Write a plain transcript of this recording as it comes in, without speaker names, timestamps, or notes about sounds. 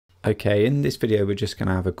Okay, in this video we're just going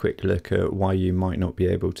to have a quick look at why you might not be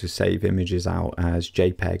able to save images out as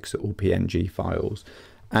JPEGs or PNG files.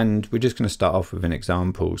 And we're just going to start off with an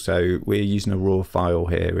example. So we're using a raw file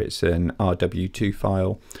here. It's an RW2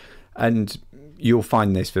 file, and you'll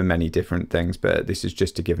find this for many different things, but this is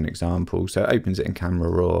just to give an example. So it opens it in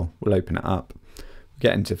Camera Raw. We'll open it up,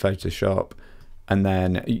 get into Photoshop, and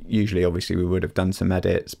then usually obviously we would have done some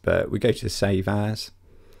edits, but we go to Save As.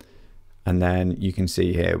 And then you can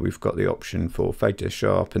see here we've got the option for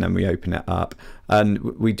Photoshop, and then we open it up, and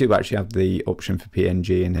we do actually have the option for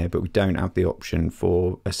PNG in here, but we don't have the option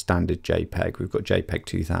for a standard JPEG. We've got JPEG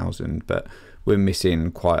 2000, but we're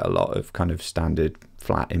missing quite a lot of kind of standard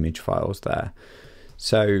flat image files there.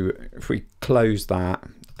 So if we close that,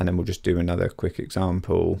 and then we'll just do another quick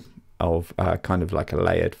example of kind of like a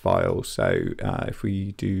layered file. So if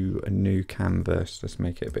we do a new canvas, let's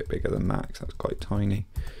make it a bit bigger than that because that's quite tiny.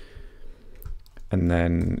 And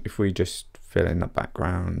then if we just fill in the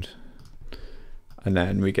background, and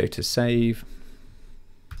then we go to save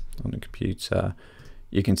on the computer,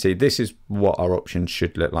 you can see this is what our options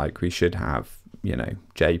should look like. We should have, you know,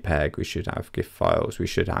 JPEG, we should have GIF files, we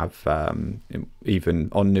should have even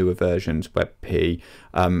on newer versions WebP.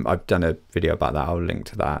 I've done a video about that, I'll link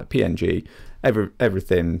to that. PNG,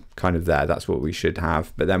 everything kind of there, that's what we should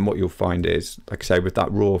have. But then what you'll find is, like I say, with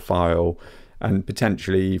that raw file, and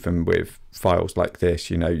potentially even with files like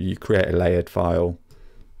this, you know, you create a layered file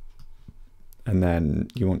and then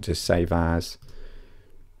you want to save as,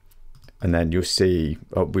 and then you'll see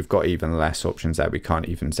we've got even less options there. We can't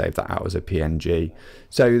even save that out as a PNG.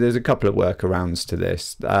 So there's a couple of workarounds to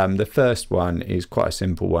this. The first one is quite a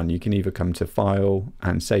simple one. You can either come to File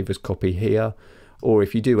and Save as Copy here, or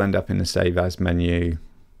if you do end up in the Save As menu,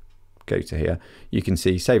 go to here, you can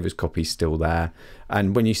see Save as Copy still there.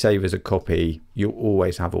 And when you save as a copy, you'll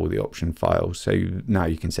always have all the option files. So now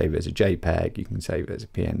you can save it as a JPEG, you can save it as a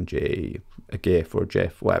PNG, a GIF or a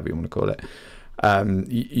GIF, whatever you want to call it.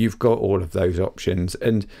 You've got all of those options,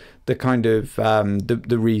 and the kind of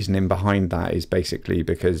the reasoning behind that is basically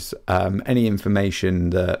because any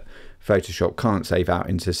information that Photoshop can't save out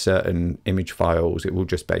into certain image files, it will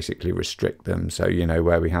just basically restrict them. So, you know,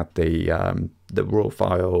 where we had the raw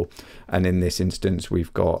file, and in this instance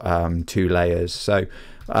we've got 2 layers. So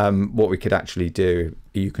what we could actually do,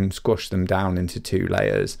 you can squash them down into 2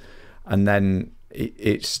 layers, and then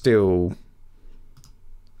it still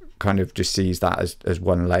kind of just sees that as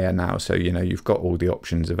one layer now. So, you know, you've got all the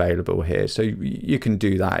options available here, so you can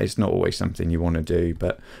do that. It's not always something you want to do,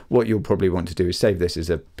 but what you'll probably want to do is save this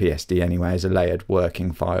as a PSD anyway, as a layered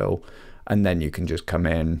working file, and then you can just come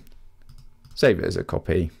in, save it as a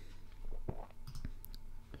copy,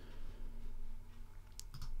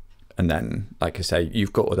 and then, like I say,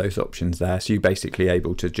 you've got all those options there. So you're basically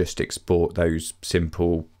able to just export those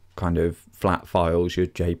simple kind of flat files, your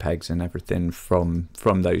JPEGs and everything from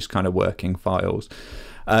those kind of working files.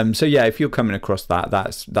 So yeah, if you're coming across that,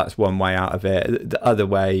 that's one way out of it. The other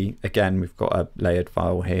way, again, we've got a layered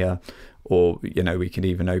file here, or, you know, we could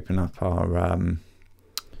even open up our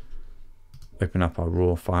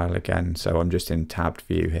raw file again. So I'm just in tabbed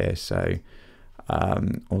view here. So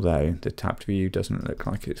although the tabbed view doesn't look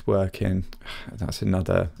like it's working, that's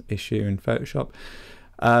another issue in Photoshop.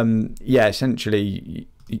 Yeah, essentially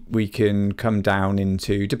we can come down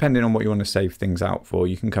into, depending on what you want to save things out for,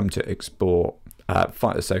 you can come to export,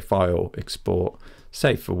 so file, export,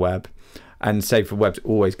 save for web, and save for web's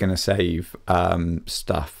always going to save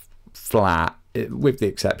stuff flat, with the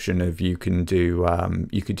exception of you could do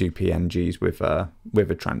PNGs with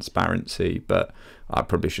a transparency, but I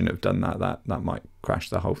probably shouldn't have done that. That might crash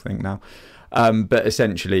the whole thing now. But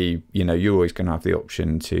essentially, you know, you're always going to have the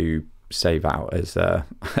option to save out as a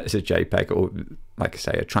JPEG, or, like I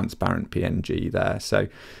say, a transparent PNG there. So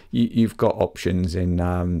you've got options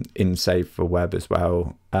in Save for Web as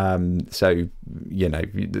well. So, you know,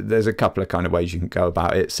 there's a couple of kind of ways you can go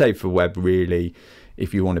about it. Save for Web, really,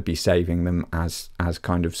 if you want to be saving them as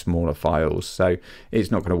kind of smaller files. So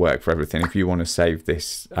it's not going to work for everything. If you want to save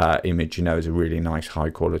this image, you know, as a really nice high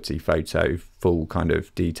quality photo, full kind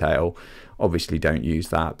of detail, obviously don't use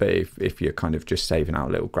that. But if you're kind of just saving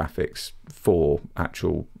out little graphics for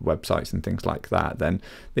actual websites and things like that, then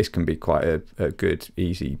this can be quite a good,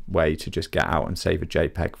 easy way to just get out and save a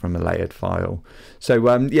JPEG from a layered file.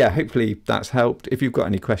 So yeah, hopefully that's helped. If you've got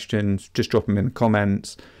any questions, just drop them in the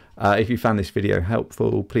comments. If you found this video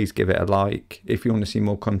helpful, please give it a like. If you want to see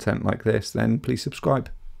more content like this, then please subscribe.